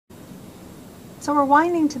So we're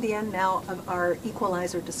winding to the end now of our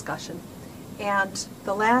equalizer discussion. And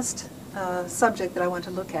the last subject that I want to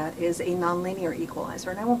look at is a nonlinear equalizer.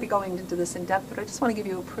 And I won't be going into this in depth, but I just want to give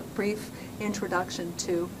you a brief introduction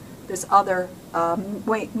to this other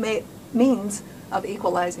means of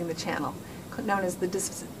equalizing the channel, known as the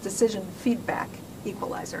decision feedback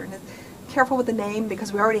equalizer. And careful with the name,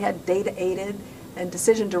 because we already had data aided and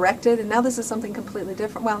decision directed, and now this is something completely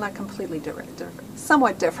different. Well, not completely different,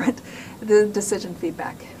 somewhat different, the decision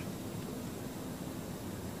feedback.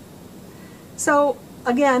 So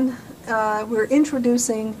again, we're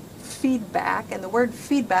introducing feedback, and the word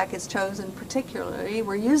feedback is chosen particularly.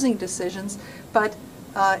 We're using decisions, but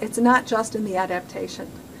it's not just in the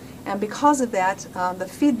adaptation. And because of that, the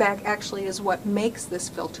feedback actually is what makes this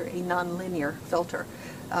filter a nonlinear filter.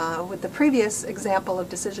 With the previous example of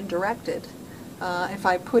decision directed, if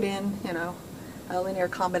I put in, a linear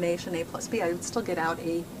combination A plus B, I would still get out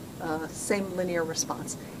a same linear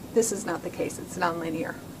response. This is not the case. It's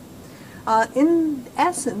nonlinear. In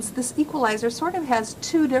essence, this equalizer sort of has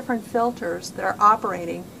two different filters that are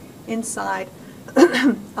operating inside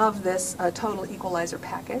of this total equalizer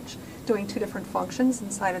package, doing two different functions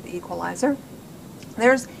inside of the equalizer.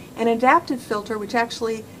 There's an adaptive filter which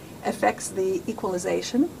actually affects the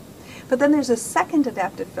equalization, but then there's a second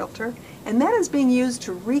adaptive filter, and that is being used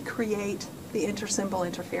to recreate the intersymbol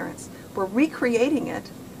interference. We're recreating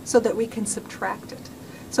it so that we can subtract it.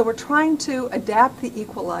 So we're trying to adapt the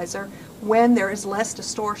equalizer when there is less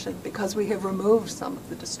distortion, because we have removed some of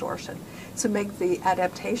the distortion to make the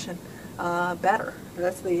adaptation better.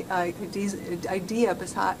 That's the idea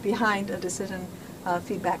behind a decision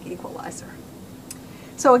feedback equalizer.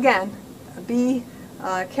 So again, be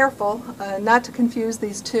careful not to confuse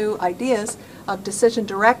these two ideas of decision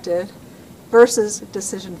directed versus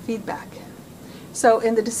decision feedback. So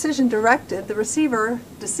in the decision directed, the receiver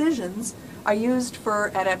decisions are used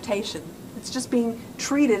for adaptation. It's just being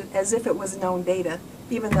treated as if it was known data,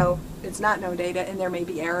 even though it's not known data and there may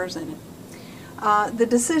be errors in it. The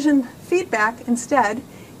decision feedback instead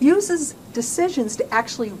uses decisions to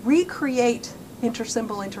actually recreate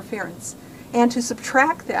intersymbol interference and to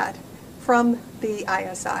subtract that from the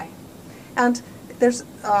ISI. And there's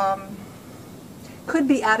could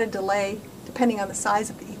be added delay depending on the size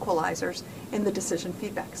of the equalizers in the decision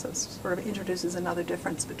feedback, so it sort of introduces another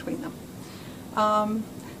difference between them.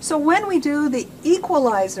 So when we do the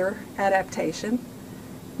equalizer adaptation,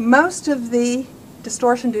 most of the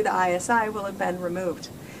distortion due to ISI will have been removed.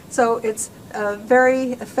 So it's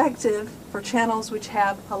very effective for channels which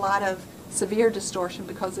have a lot of severe distortion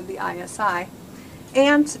because of the ISI.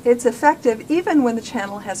 And it's effective even when the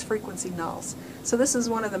channel has frequency nulls. So this is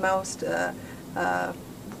one of the most, the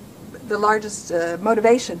largest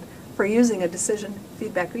motivation for using a decision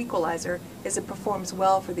feedback equalizer is it performs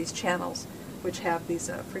well for these channels which have these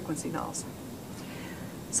frequency nulls.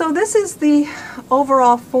 So this is the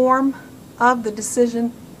overall form of the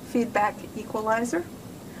decision feedback equalizer.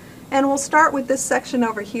 And we'll start with this section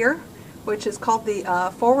over here, which is called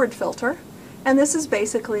the forward filter. And this is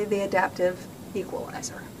basically the adaptive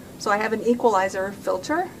equalizer. So I have an equalizer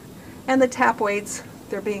filter, and the tap weights,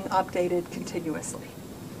 they're being updated continuously.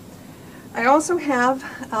 I also have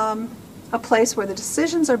a place where the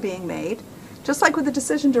decisions are being made. Just like with the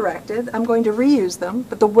decision directed, I'm going to reuse them,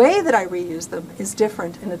 but the way that I reuse them is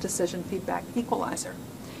different in a decision feedback equalizer.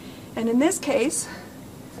 And in this case,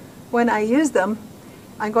 when I use them,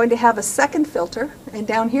 I'm going to have a second filter, and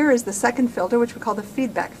down here is the second filter, which we call the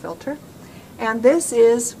feedback filter. And this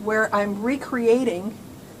is where I'm recreating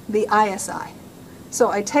the ISI.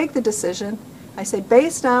 So I take the decision, I say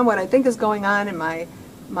based on what I think is going on in my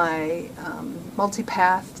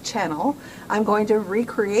multipath channel, I'm going to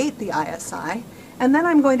recreate the ISI, and then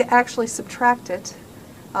I'm going to actually subtract it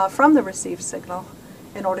from the received signal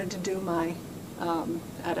in order to do my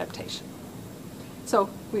adaptation.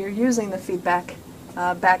 So we are using the feedback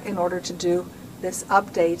back in order to do this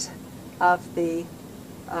update of the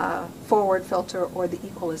forward filter or the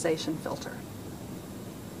equalization filter.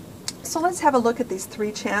 So let's have a look at these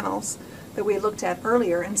three channels that we looked at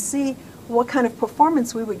earlier and see what kind of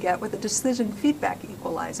performance we would get with a decision feedback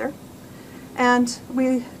equalizer. And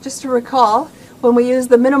just to recall, when we use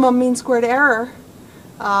the minimum mean squared error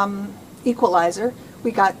equalizer,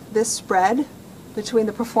 we got this spread between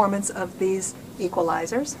the performance of these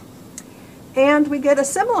equalizers. And we get a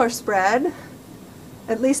similar spread,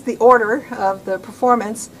 at least the order of the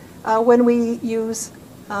performance, when we use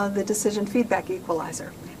the decision feedback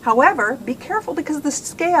equalizer. However, be careful because the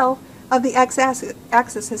scale of the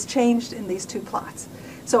x-axis has changed in these two plots.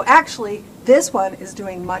 So actually, this one is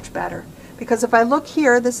doing much better. Because if I look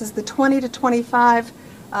here, this is the 20 to 25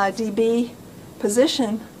 dB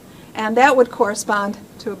position, and that would correspond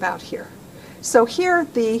to about here. So here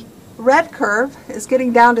the red curve is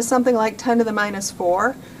getting down to something like 10 to the minus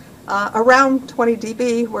 4, around 20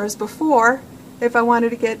 dB, whereas before, if I wanted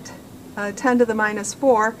to get 10 to the minus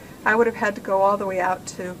 4, I would have had to go all the way out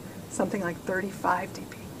to something like 35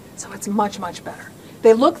 dB. So it's much, much better.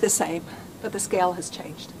 They look the same, but the scale has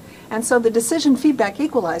changed. And so the decision feedback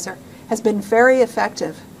equalizer has been very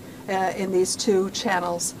effective in these two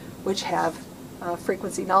channels, which have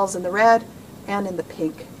frequency nulls in the red and in the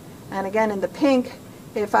pink. And again, in the pink,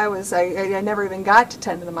 if I never even got to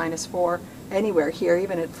 10 to the minus 4 anywhere here,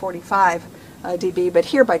 even at 45 dB, but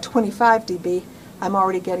here by 25 dB, I'm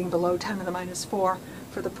already getting below 10 to the minus 4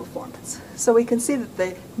 for the performance. So we can see that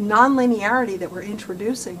the nonlinearity that we're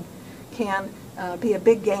introducing can be a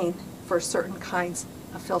big gain for certain kinds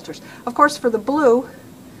of filters. Of course, for the blue,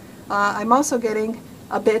 I'm also getting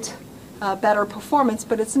a bit better performance,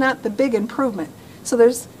 but it's not the big improvement. So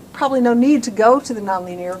there's probably no need to go to the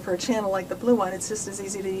nonlinear for a channel like the blue one. It's just as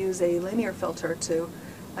easy to use a linear filter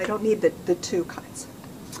I don't need the two kinds.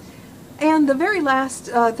 And the very last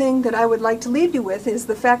thing that I would like to leave you with is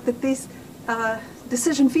the fact that these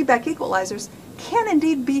decision feedback equalizers can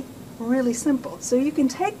indeed be really simple. So you can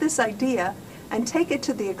take this idea and take it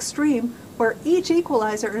to the extreme where each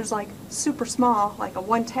equalizer is like super small, like a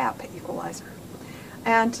one-tap equalizer.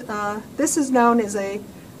 And this is known as a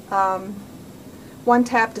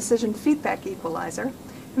one-tap decision feedback equalizer.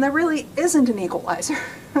 And there really isn't an equalizer.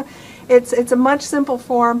 It's a much simple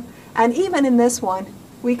form, and even in this one,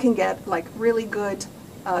 we can get like really good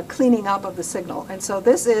cleaning up of the signal. And so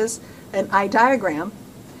this is an eye diagram.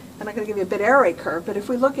 I'm not going to give you a bit error rate curve, but if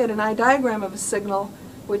we look at an eye diagram of a signal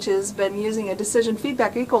which has been using a decision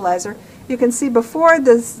feedback equalizer, you can see before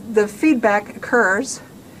the feedback occurs,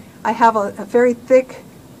 I have a very thick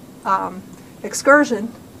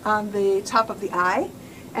excursion on the top of the eye,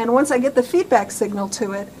 and once I get the feedback signal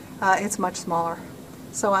to it, it's much smaller.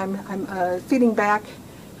 So I'm feeding back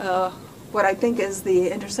what I think is the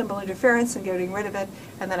intersymbol interference and getting rid of it,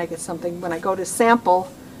 and then I get something, when I go to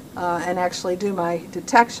sample and actually do my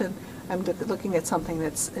detection, I'm looking at something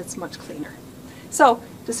that's much cleaner. So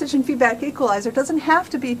decision feedback equalizer doesn't have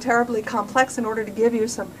to be terribly complex in order to give you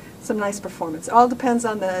some nice performance. It all depends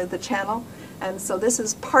on the channel, and so this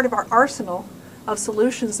is part of our arsenal of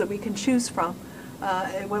solutions that we can choose from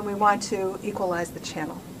when we want to equalize the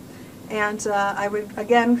channel. And I would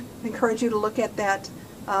again encourage you to look at that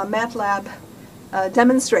MATLAB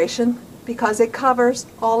demonstration, because it covers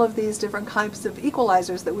all of these different types of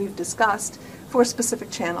equalizers that we've discussed for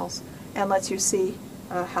specific channels and lets you see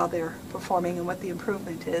how they're performing and what the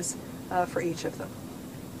improvement is for each of them.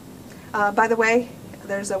 By the way,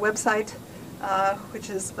 there's a website which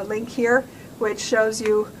is a link here which shows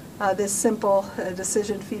you this simple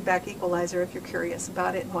decision feedback equalizer if you're curious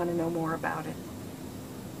about it and want to know more about it.